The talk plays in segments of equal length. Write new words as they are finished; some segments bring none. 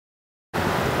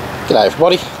G'day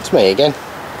everybody, it's me again.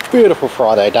 Beautiful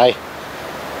Friday day.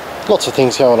 Lots of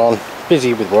things going on,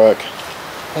 busy with work.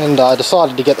 And I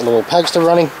decided to get the little Pagsta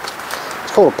running.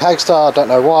 It's called a Pagsta, I don't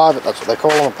know why, but that's what they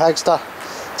call them, a Pagsta.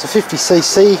 It's a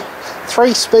 50cc,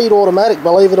 3-speed automatic,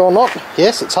 believe it or not.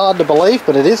 Yes, it's hard to believe,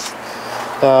 but it is.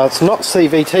 It's not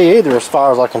CVT either as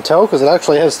far as I can tell, because it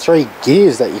actually has 3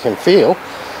 gears that you can feel.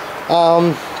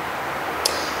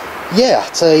 Yeah,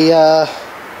 it's a...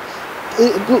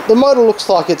 the motor looks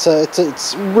like it's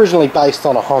originally based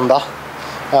on a Honda,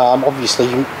 obviously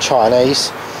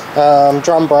Chinese.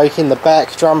 Drum brake in the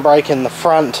back, drum brake in the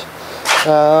front.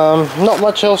 Not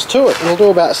much else to it. It'll do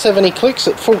about 70 clicks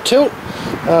at full tilt.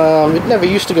 It never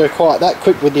used to go quite that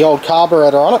quick with the old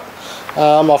carburetor on it.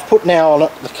 I've put now on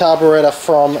it the carburetor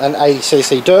from an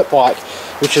 80cc dirt bike,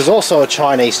 which is also a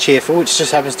Chinese cheerful, which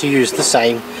just happens to use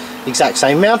the exact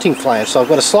same mounting flange. So I've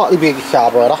got a slightly bigger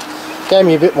carburetor. Gave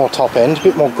me a bit more top end, a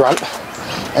bit more grunt,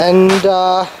 and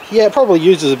yeah, it probably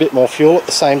uses a bit more fuel at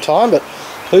the same time, but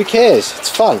who cares? It's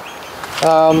fun.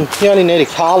 You only need a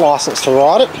car license to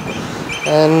ride it,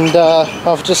 and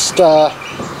I've just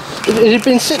it had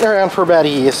been sitting around for about a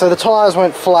year, so the tyres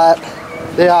went flat.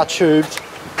 They are tubed,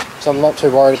 so I'm not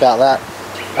too worried about that.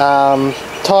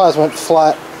 Tyres went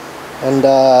flat, and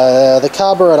the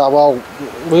carburetor, well,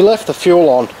 we left the fuel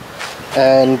on,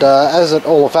 and as it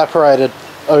all evaporated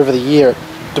over the year, it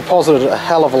deposited a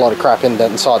hell of a lot of crap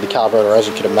inside the carburetor, as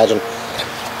you can imagine.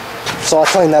 So I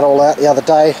cleaned that all out the other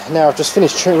day. Now I've just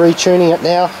finished retuning it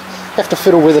now. Have to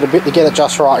fiddle with it a bit to get it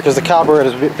just right, because the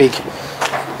carburetor's a bit big.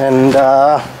 And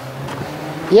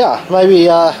yeah, maybe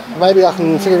I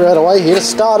can figure out a way here to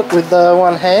start it with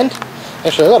one hand.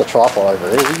 Actually, I've got a tripod over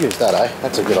here. We use that, eh?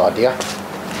 That's a good idea.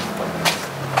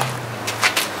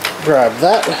 Grab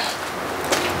that.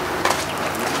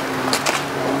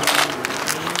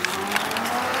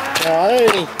 Now, I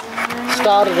only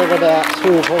started it about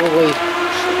probably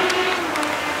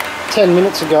 10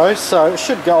 minutes ago, so it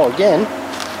should go again.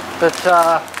 But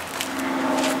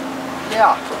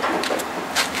yeah,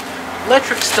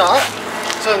 electric start,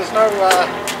 so there's no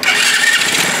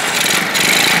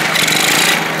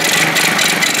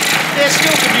yeah,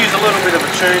 still could use a little bit of a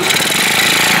tune,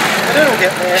 but it'll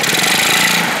get there.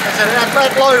 As I said,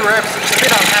 at low revs, it's a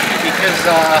bit unhappy because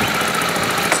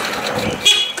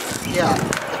yeah,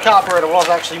 the carburetor was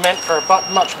actually meant for a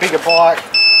much bigger bike.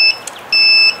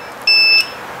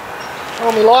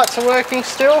 All my lights are working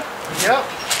still. Yep.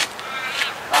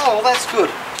 Oh, well, that's good.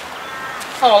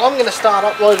 Oh, well, I'm going to start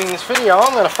uploading this video.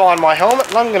 I'm going to find my helmet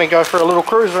and I'm going to go for a little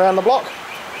cruise around the block.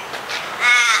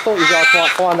 Thought you guys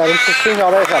might find that interesting.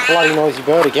 Oh, there's that bloody noisy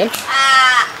bird again.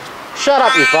 Shut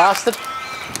up, you bastard.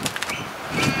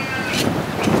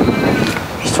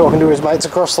 He's talking to his mates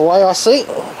across the way, I see.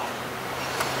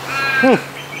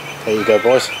 There you go,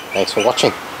 boys. Thanks for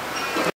watching.